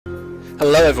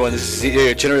Hello everyone, this is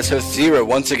your generous host Zero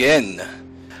once again.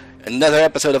 Another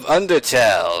episode of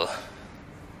Undertale.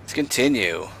 Let's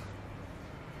continue.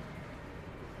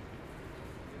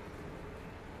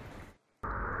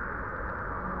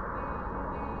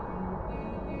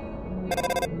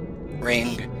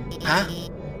 Ring. Huh?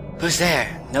 Who's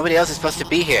there? Nobody else is supposed to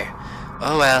be here.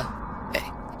 Oh well.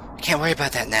 I can't worry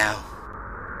about that now.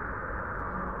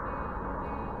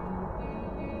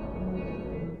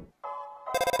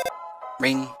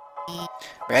 Ring.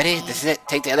 Ready? This is it.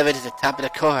 Take the elevator to the top of the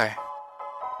core.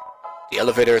 The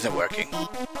elevator isn't working.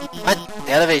 What?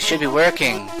 The elevator should be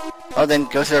working. Oh, then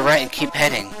go to the right and keep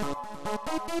heading.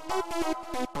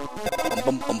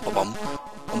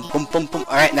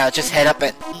 Alright, now just head up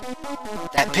it.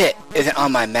 That pit isn't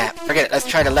on my map. Forget it. Let's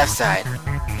try the left side.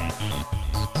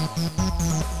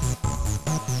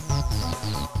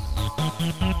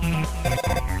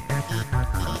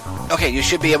 Okay, you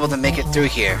should be able to make it through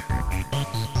here.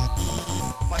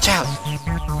 Watch out!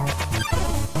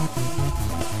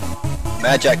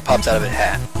 Mad-Jack pops out of his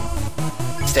hat.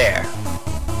 Stare.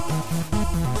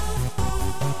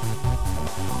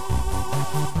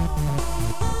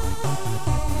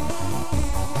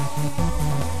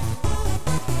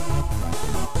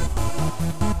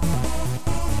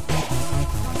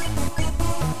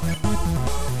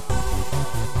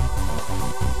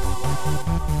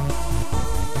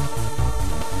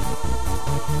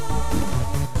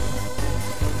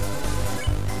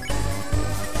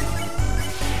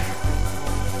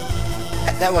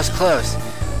 That was close.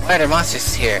 Why are there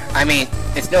monsters here? I mean,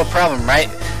 it's no problem, right?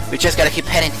 We just gotta keep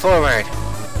heading forward.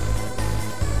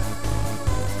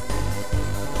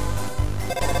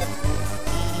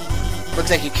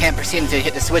 Looks like you can't proceed until you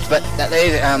hit the switch, but that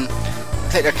laser,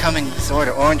 looks like they're coming sort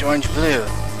of orange, blue.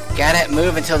 Got it?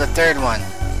 Move until the third one.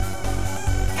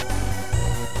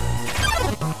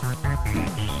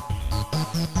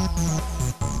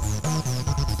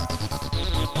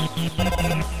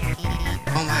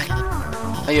 Oh my...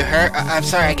 Are you hurt? I'm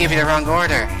sorry, I gave you the wrong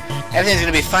order. Everything's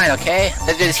gonna be fine, okay?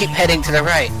 Let's just keep heading to the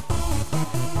right.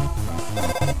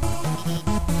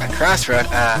 A crossroad?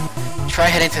 Try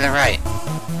heading to the right.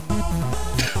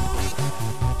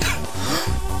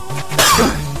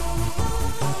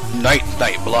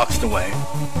 Night blocks the way.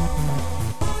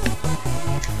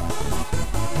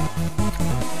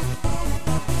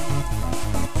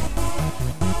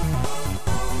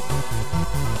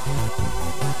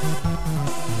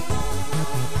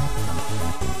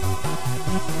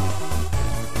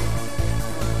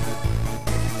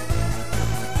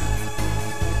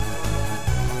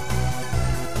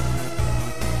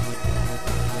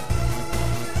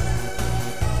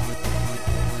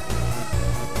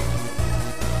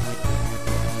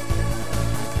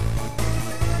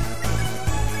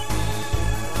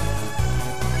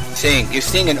 You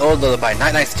sing an old lullaby.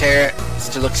 Night-night's terror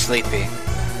to look sleepy.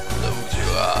 Close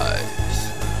your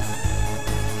eyes.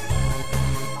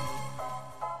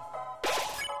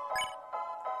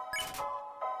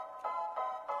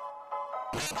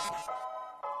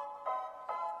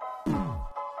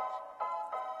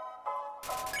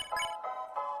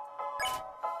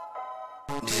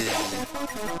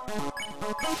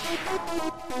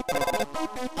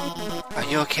 Are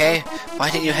you okay? Why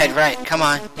didn't you head right? Come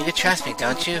on, you can trust me,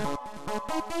 don't you?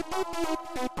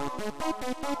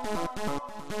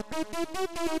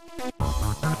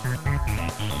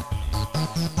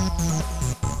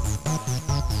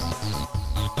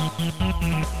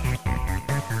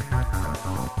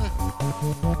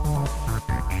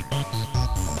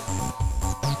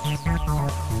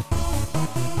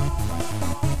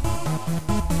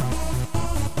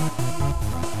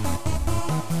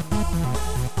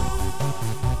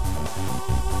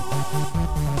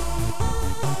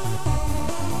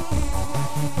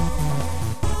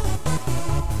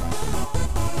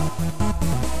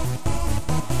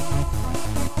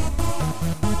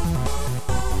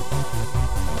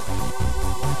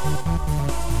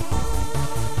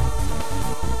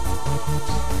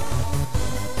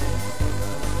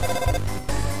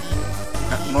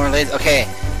 More lasers. Okay,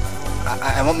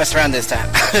 I won't mess around this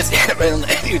time. Just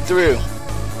let you through.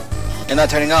 You're not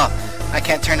turning off. I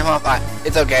can't turn them off.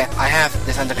 It's okay. I have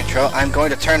this under control. I'm going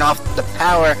to turn off the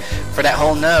power for that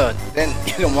whole node. Then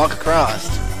you can walk across.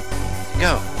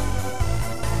 Go.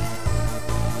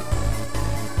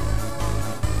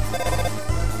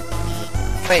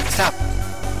 Wait, stop.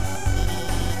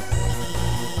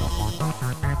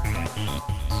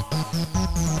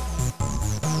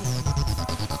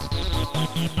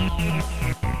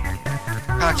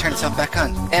 Power turn itself back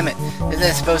on. Damn it. Isn't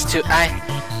it supposed to?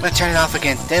 I'm gonna turn it off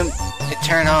again. Then it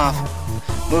turn off.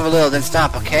 Move a little, then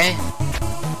stop, okay?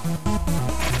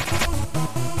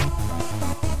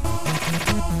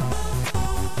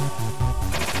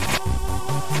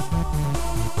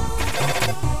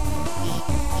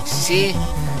 See?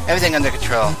 Everything under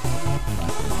control.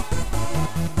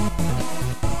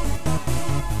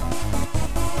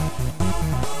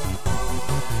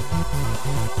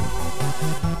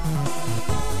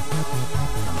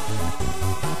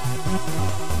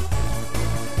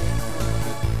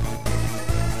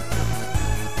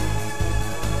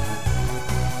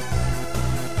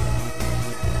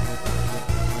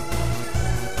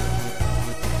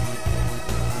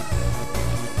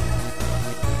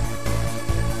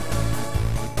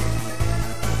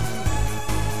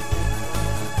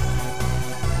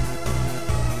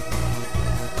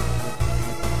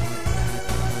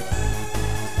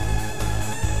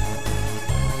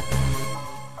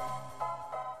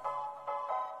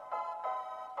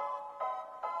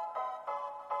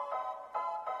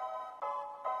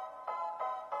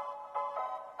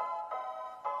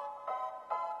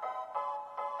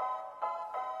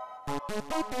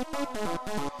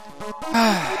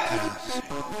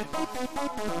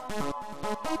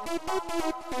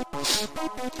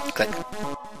 Click.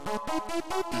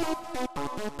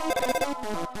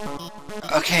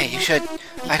 Okay, you should...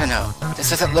 I don't know. This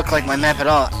doesn't look like my map at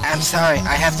all. I'm sorry,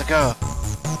 I have to go.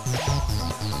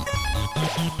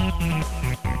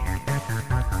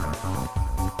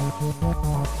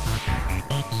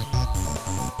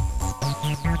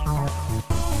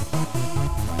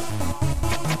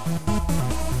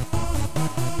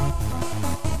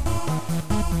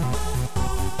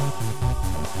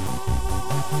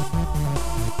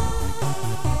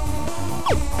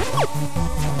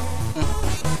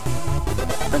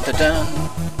 Dun dun dun.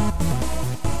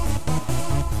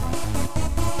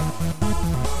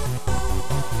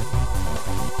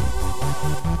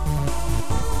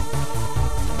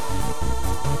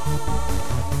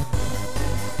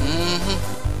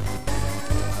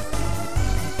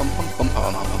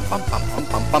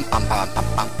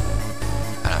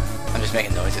 I don't know. I'm just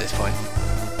making noise at this point.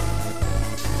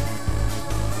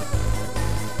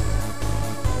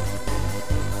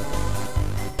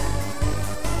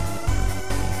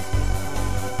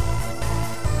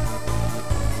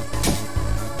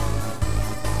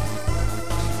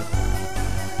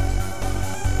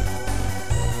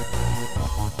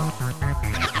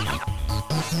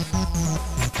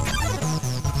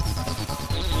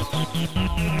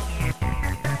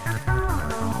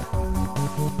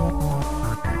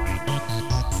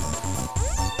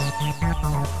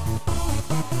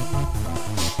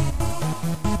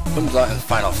 Boomblot and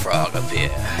Final Frog up here.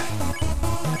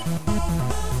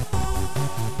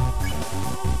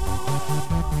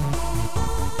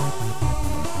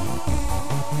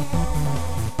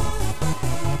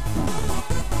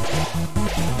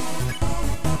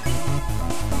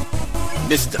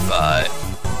 Mystify.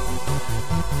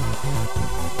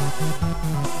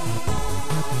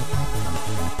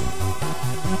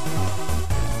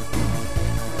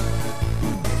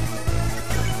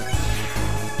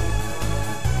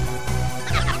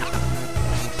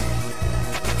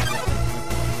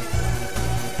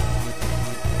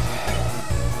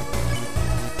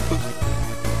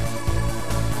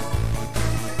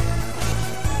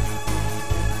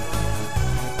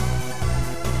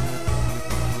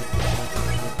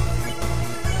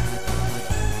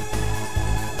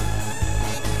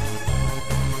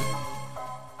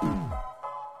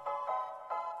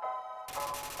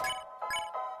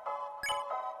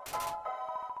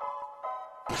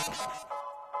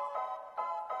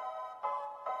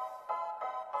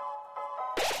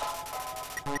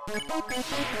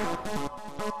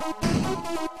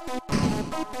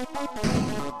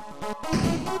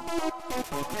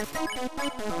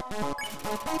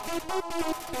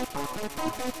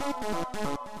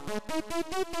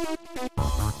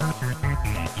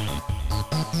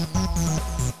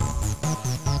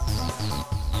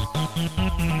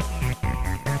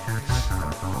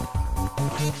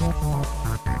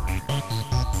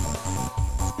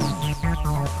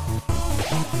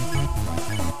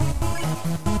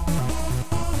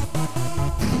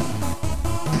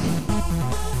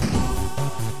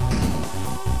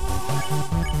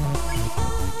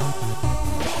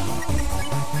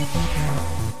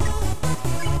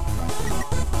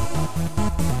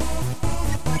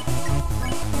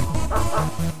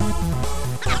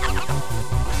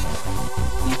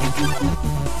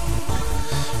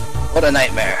 What a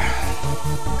nightmare.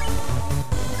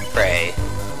 Pray.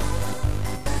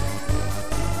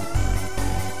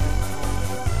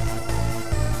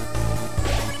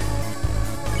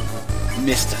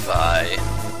 Mystify.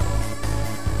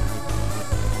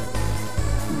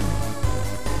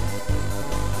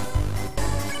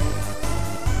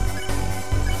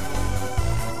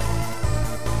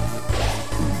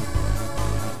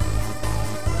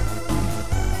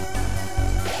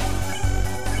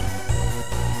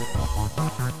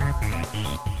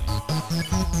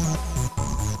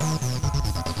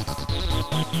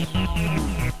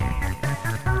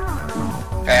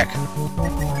 Heck.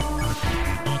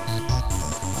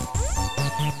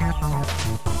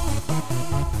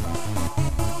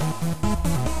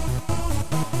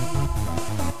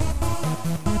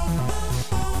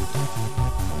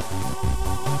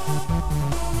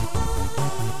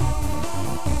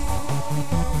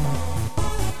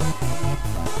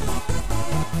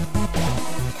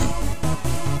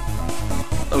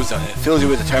 Ozone, it fills you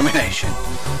with determination.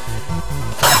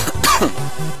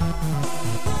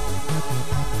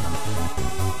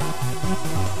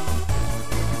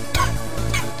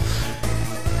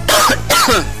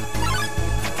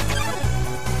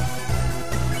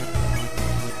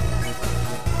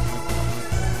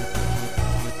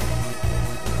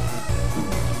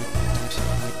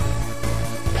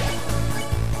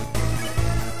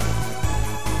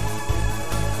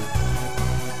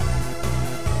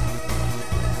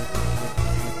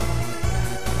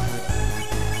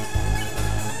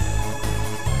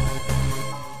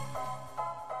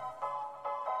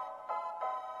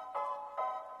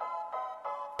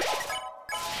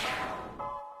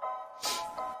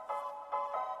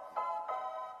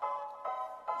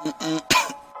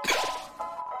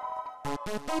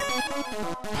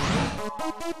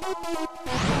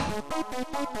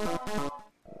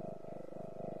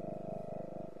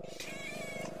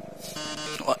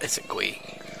 What is it, Gui?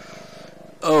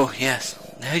 Oh, yes.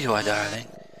 There you are, darling.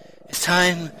 It's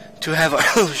time to have our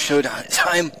little showdown. It's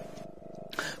time.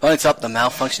 Well, it's up the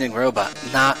malfunctioning robot.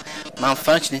 Not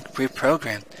malfunctioning,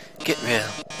 reprogrammed. Get real.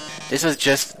 This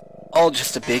was all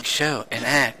just a big show, an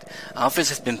act. Alphys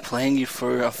has been playing you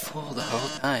for a fool the whole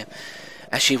time.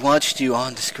 As she watched you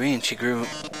on the screen, she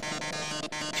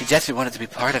desperately wanted to be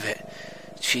part of it.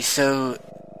 She decided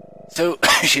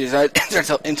to enter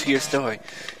herself into your story.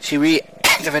 She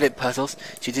reactivated puzzles,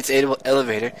 she disabled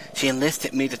elevator, she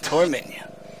enlisted me to torment you.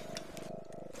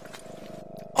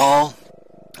 All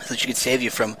so she could save you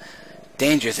from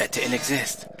dangers that didn't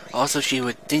exist. Also, she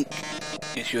would think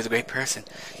she was a great person.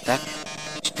 That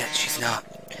she's not.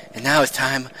 And now it's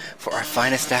time for our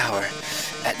finest hour.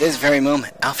 At this very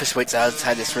moment, Alphys waits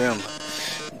outside this room.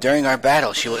 During our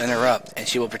battle, she will interrupt, and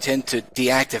she will pretend to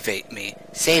deactivate me,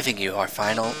 saving you one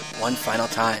final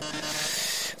time.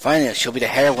 Finally, she'll be the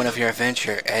heroine of your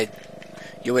adventure, and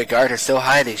you will regard her so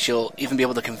highly, she'll even be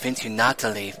able to convince you not to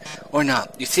leave. Or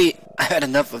not. You see, I've had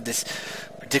enough of this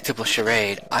predictable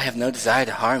charade. I have no desire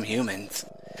to harm humans.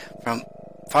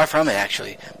 Far from it,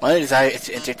 actually. My only desire is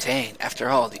to entertain. After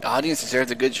all, the audience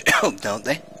deserves a good show, don't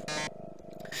they?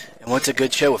 And what's a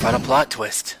good show without a plot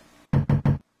twist?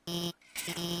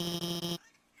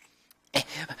 Hey,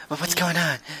 what's going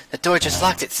on? The door just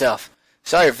locked itself.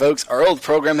 Sorry, folks, our old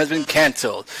program has been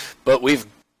cancelled, but we've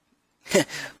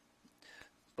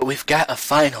got a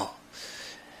final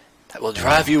that will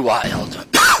drive you wild.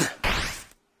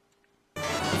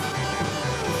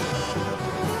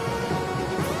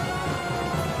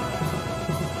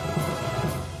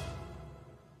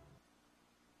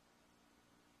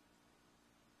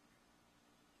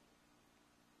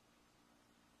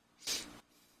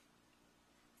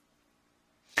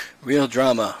 Real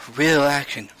drama, real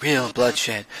action, real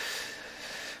bloodshed.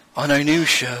 On our new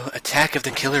show, Attack of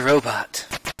the Killer Robot.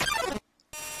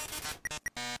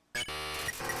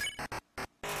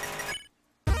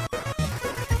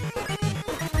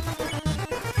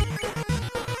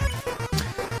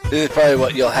 This is probably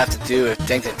what you'll have to do if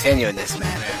things continue in this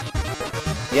manner.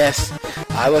 Yes,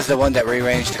 I was the one that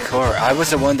rearranged the core. I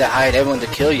was the one that hired everyone to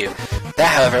kill you.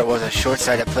 That, however, was a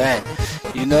short-sighted plan.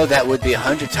 You know that would be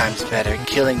 100 times better,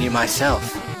 killing you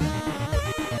myself.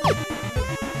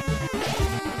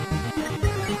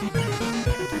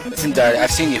 Listen, Dart, I've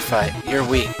seen you fight. You're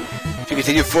weak. If you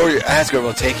continue forward, Asgard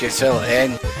will take your soul,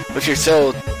 and with your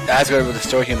soul, Asgard will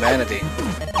destroy humanity.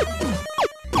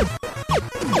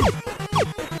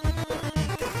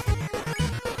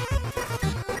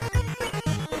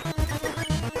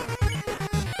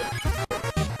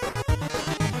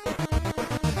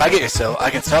 If I get your soul,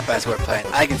 I can stop Asgard plan.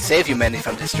 I can save humanity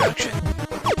from destruction.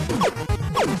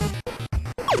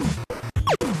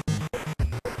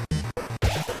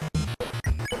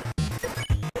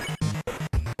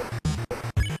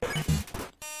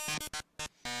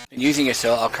 Using your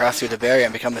soul, I'll cross through the barrier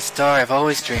and become the star I've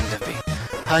always dreamed of being.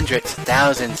 Hundreds,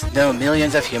 thousands, no,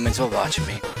 millions of humans will watch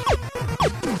me.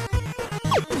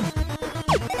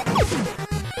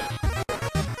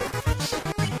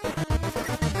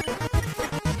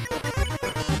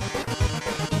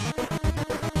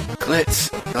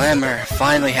 Glitz, glamour,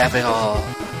 finally have it all.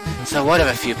 So what if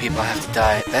a few people have to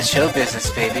die? That's show business,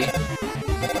 baby.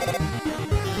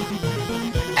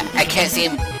 can't see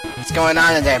what's going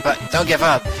on in there, but don't give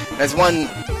up. There's one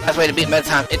last way to beat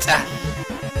Mettaton. It's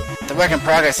a work in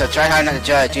progress, so try hard not to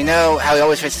judge. You know how he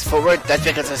always faces forward? That's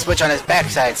because of the switch on his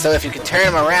backside. So if you can turn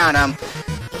him around,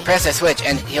 press the switch,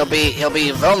 and he'll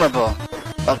be vulnerable.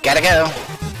 Well, gotta go.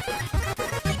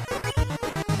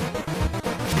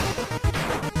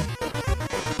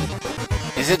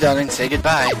 Is it, darling? Say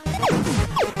goodbye.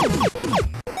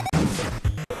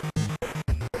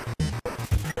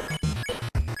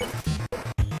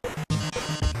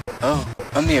 Oh,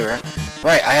 a mirror.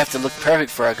 Right, I have to look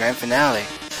perfect for our grand finale.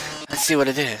 Let's see what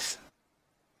it is.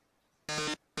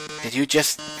 Did you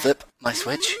just flip my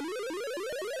switch?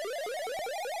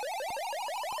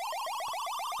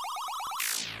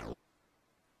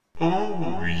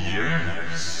 Oh,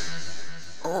 yes.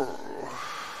 Oh.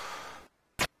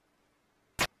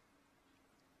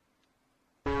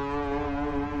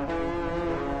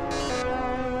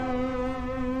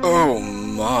 Oh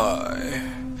my.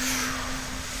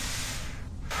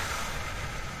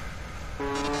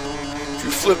 If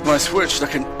you flip my switch, that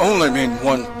can only mean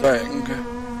one thing.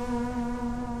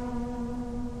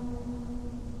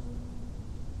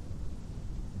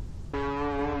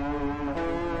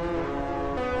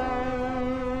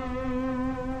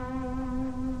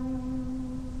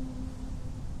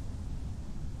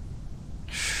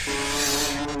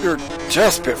 You're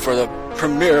desperate for the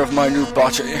premiere of my new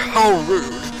bocce. How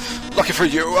rude. Lucky for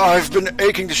you, I've been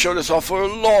aching to show this off for a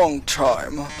long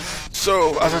time.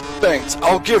 So, as a thanks,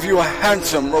 I'll give you a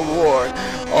handsome reward.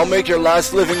 I'll make your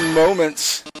last living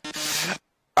moments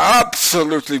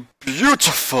absolutely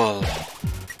beautiful.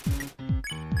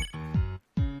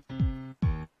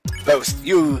 Boast,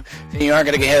 you aren't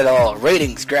gonna get hit at all.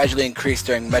 Ratings gradually increase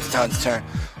during Mettaton's turn.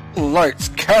 Lights,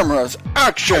 cameras,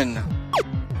 action!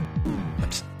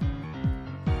 Oops.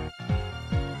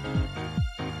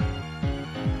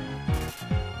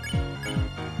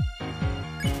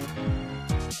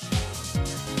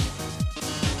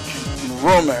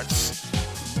 Romance,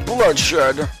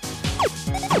 bloodshed.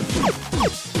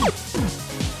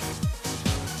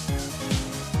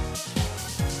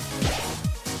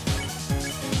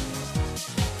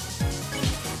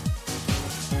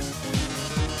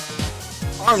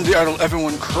 I'm the idol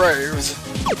everyone craves.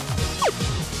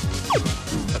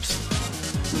 Oops.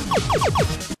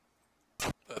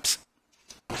 Oops.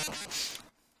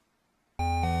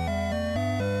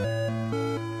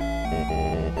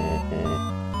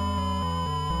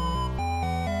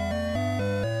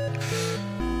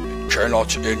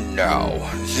 Cannot end now.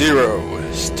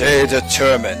 Zero. Stay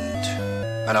determined.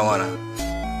 I don't wanna.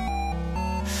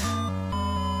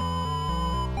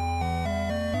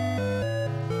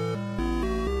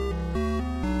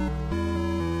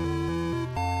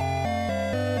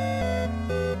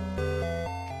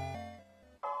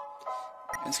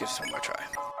 Let's give this one more try.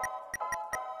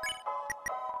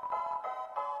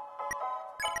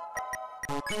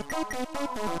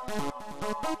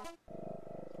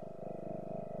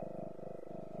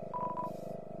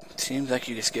 Seems like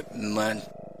you can skip one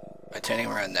by turning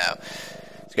around now.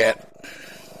 Skip.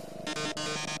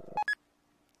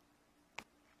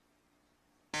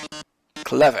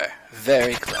 Clever.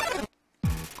 Very clever.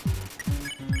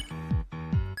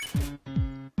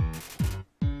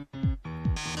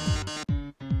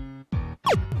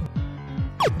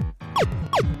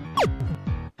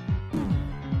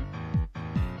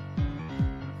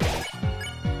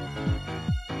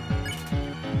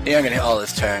 You're gonna hit all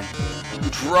this turn.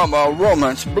 Drama,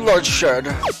 romance, bloodshed.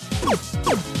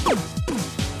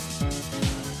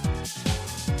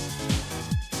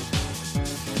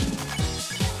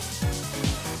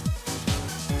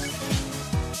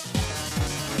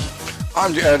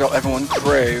 I'm the idol everyone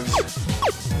craves.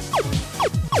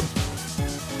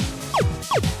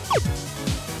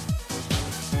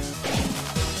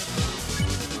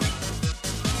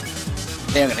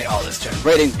 They're gonna hit all this turn.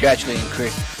 Ratings gradually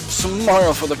increase.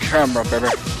 Smile for the camera, baby.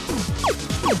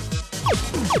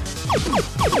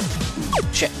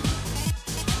 Shit.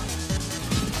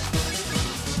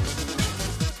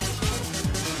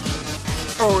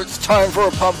 Oh, it's time for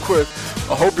a pop quiz.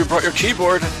 I hope you brought your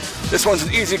keyboard. This one's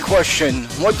an easy question.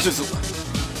 What does...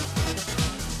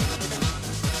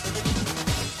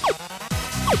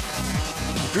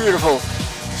 Beautiful.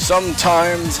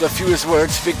 Sometimes the fewest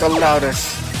words speak the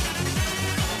loudest.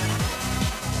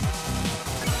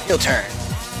 Your turn.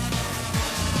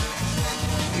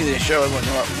 You need to show everyone.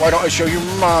 Why don't I show you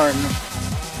mine?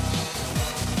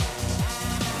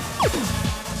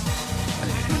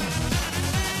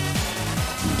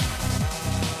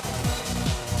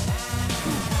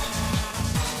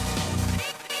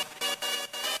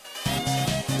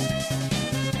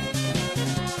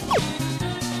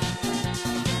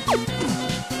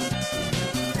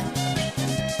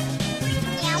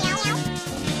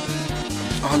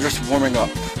 I'm just warming up.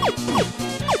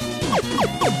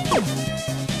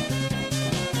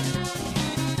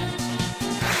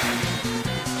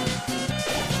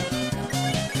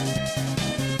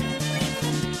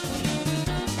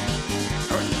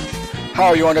 How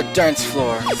are you on the dance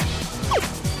floor?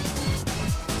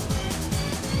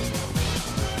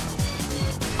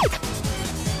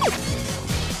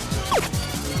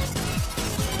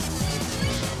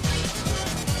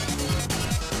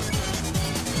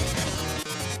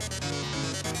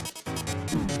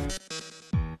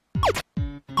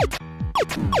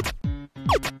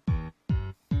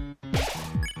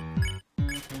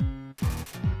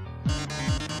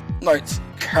 Lights,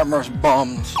 cameras,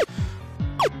 bombs.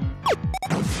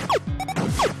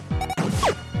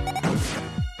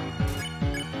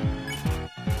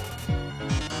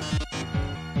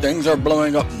 Things are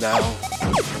blowing up now.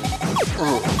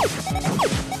 Ugh.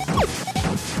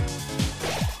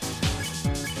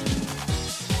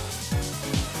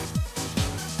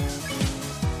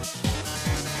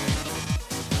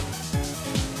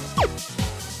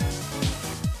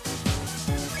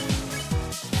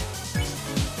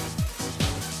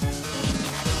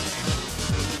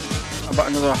 About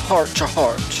another heart to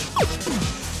heart.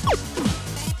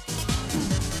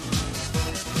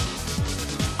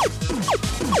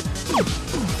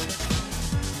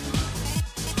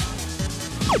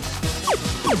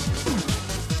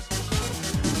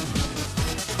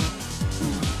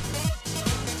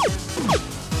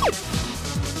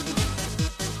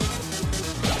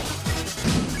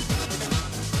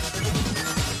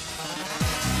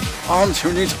 Arms,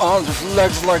 who needs arms with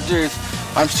legs like these?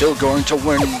 I'm still going to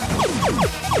win.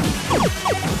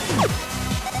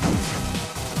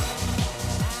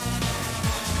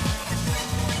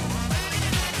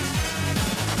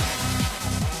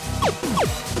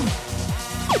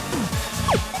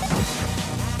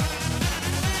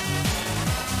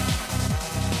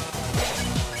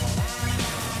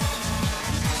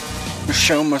 The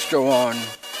show must go on.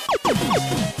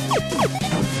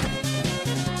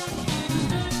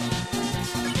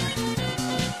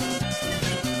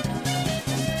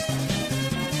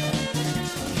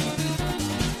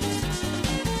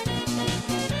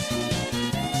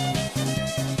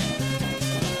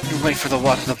 Wait for the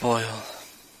water to boil.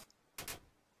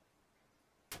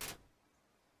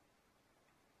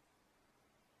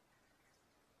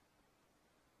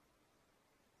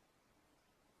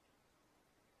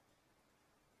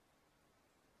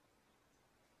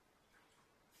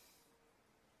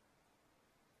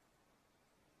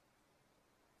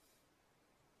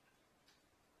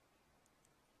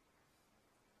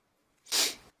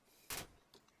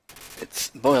 It's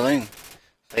boiling.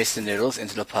 Place the noodles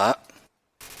into the pot.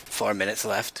 4 minutes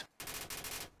left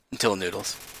until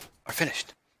noodles are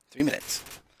finished. 3 minutes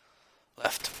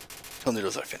left until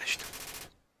noodles are finished.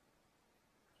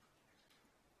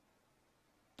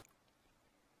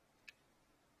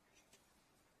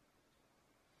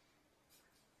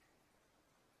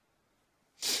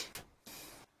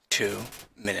 Two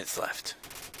minutes left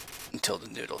until the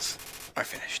noodles are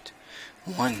finished.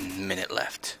 1 minute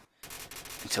left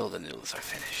until the noodles are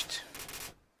finished.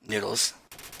 Noodles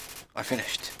are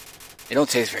finished. They don't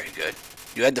taste very good.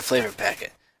 You add the flavor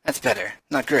packet. That's better.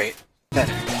 Not great.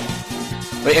 Better.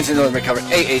 Wait, instant noodle recover.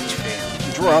 8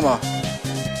 HP. Drama.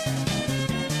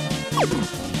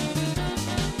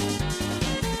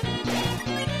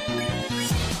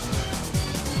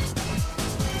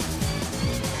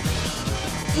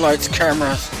 Lights,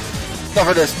 cameras. Enough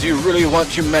of this. Do you really want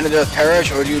humanity to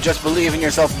perish, or do you just believe in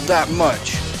yourself that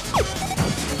much?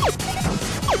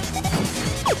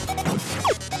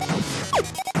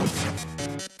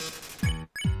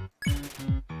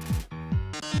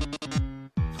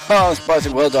 Oh, spicy.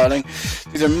 Well, darling,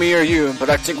 either me or you, but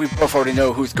I think we both already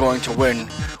know who's going to win.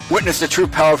 Witness the true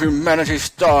power of humanity's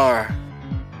star.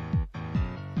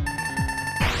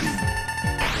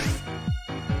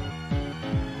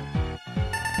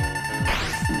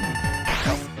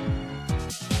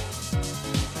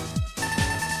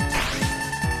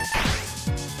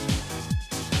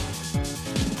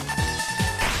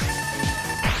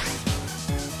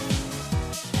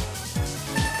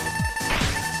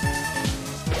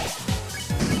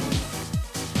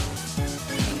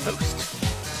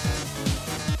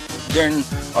 Then,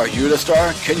 are you the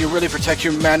star? Can you really protect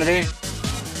humanity?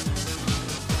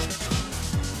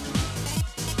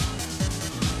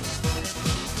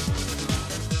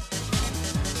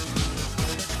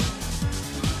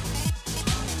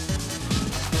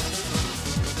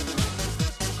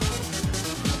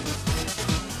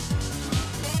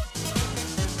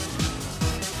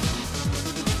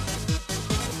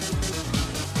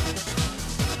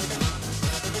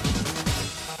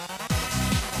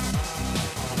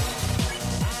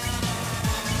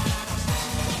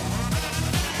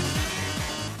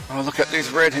 look at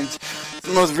these ratings.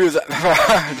 The most views I've ever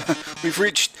had. We've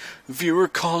reached viewer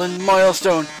call-in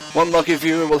milestone. One lucky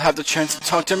viewer will have the chance to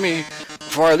talk to me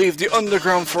before I leave the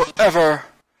underground forever.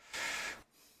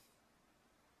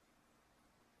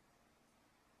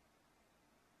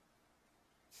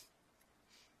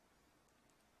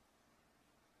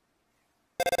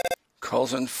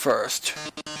 Calls in first.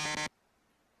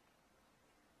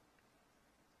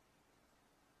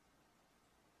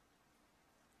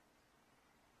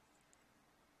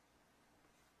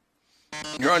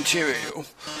 You're on TV.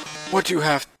 What do you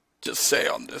have to say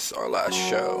on this, our last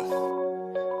show?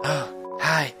 Oh,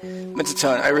 hi.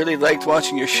 Mitsuton, I really liked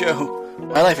watching your show.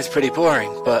 My life is pretty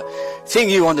boring, but seeing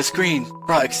you on the screen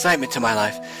brought excitement to my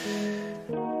life.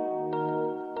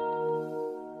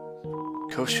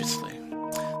 Cautiously.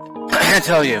 I can't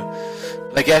tell you.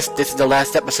 I guess this is the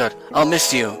last episode. I'll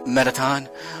miss you, Metaton.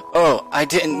 Oh, I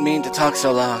didn't mean to talk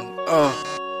so long. Oh,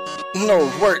 no,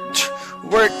 work,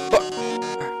 but...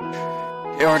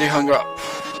 He already hung up.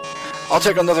 I'll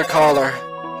take another caller.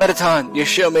 Metaton, your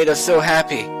show made us so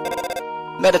happy.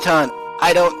 Metaton,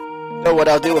 I don't know what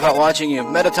I'll do without watching you.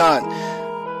 Metaton,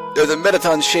 there's a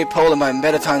Metaton-shaped hole in my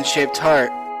Metaton-shaped heart.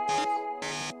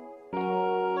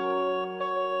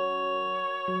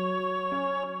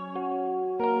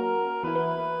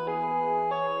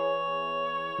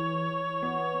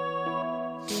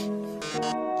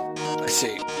 I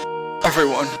see.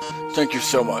 Everyone, thank you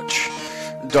so much.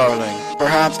 Darling,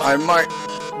 perhaps I might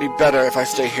be better if I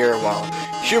stay here a while.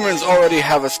 Humans already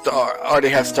have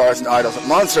stars and idols, but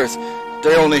monsters,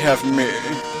 they only have me.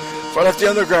 If I left the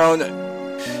underground,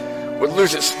 would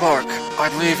lose its spark.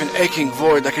 I'd leave an aching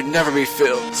void that could never be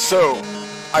filled. So,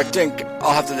 I think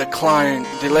I'll have to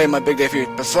delay my big debut.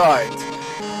 Besides,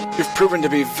 you've proven to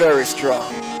be very strong.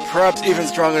 Perhaps even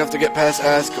strong enough to get past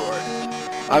Asgard.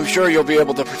 I'm sure you'll be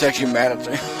able to protect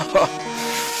humanity.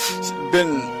 It's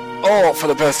been all for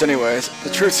the best anyways.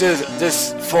 The truth is,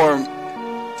 this form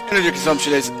energy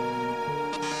consumption is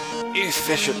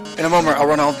efficient. In a moment, I'll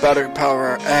run out of battery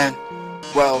power and,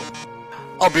 well,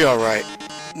 I'll be alright.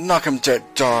 Knock 'em dead,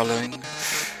 darling.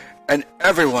 And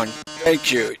everyone,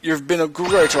 thank you. You've been a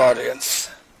great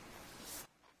audience.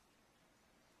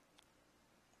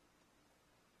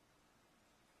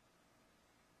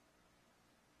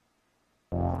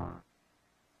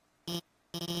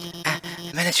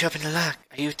 I managed to open the lock.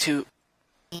 Are you two...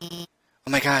 Oh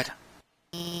my god.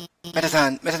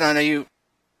 Metaton, are you...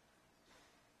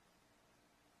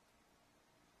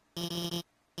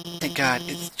 Thank god,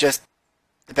 it's just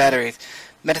the batteries.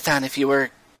 Metaton, if you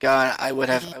were gone, I would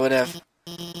have...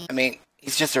 I mean,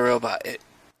 he's just a robot.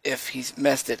 If he's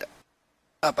messed it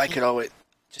up, I could always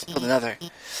just build another.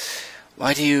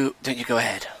 Why don't you go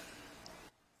ahead?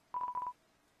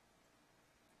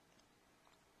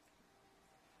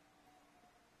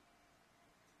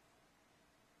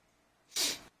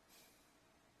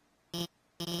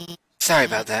 Sorry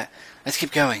about that. Let's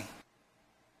keep going.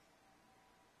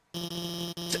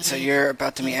 So you're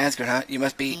about to meet Asgard, huh? You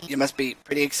must be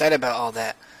pretty excited about all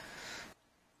that.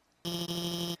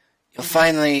 You'll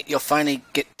finally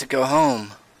get to go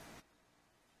home.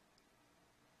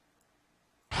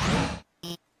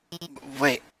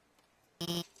 Wait.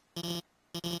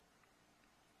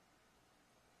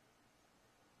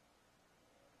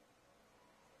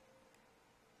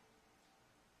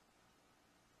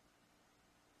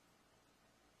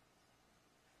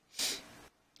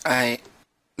 I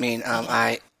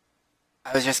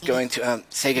was just going to,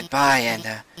 say goodbye and,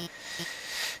 I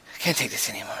can't take this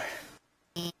anymore.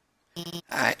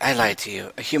 I lied to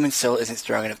you. A human soul isn't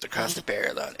strong enough to cross the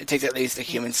barrier alone. It takes at least a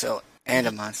human soul and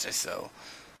a monster soul.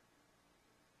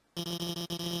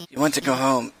 If you want to go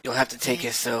home, you'll have to take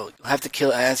his soul. You'll have to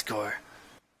kill Asgore.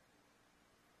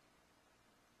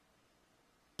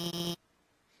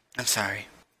 I'm sorry.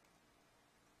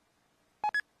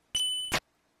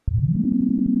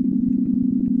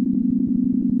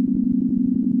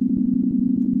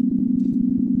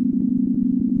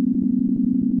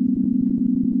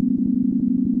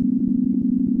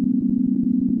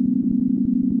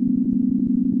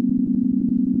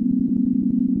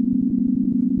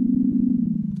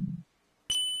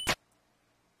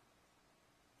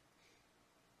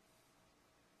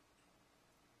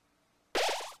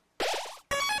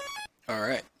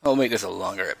 Alright, I'll make this a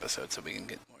longer episode so we can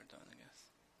get more done, I guess.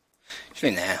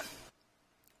 Actually, nah.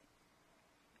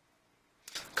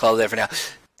 Call it there for now.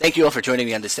 Thank you all for joining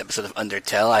me on this episode of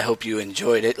Undertale. I hope you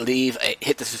enjoyed it.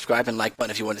 Hit the subscribe and like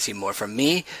button if you want to see more from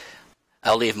me.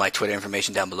 I'll leave my Twitter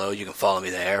information down below. You can follow me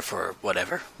there for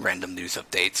whatever. Random news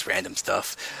updates, random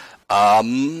stuff.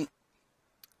 And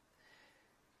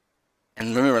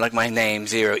And remember, like my name,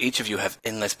 Zero, each of you have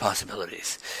endless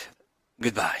possibilities.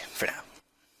 Goodbye for now.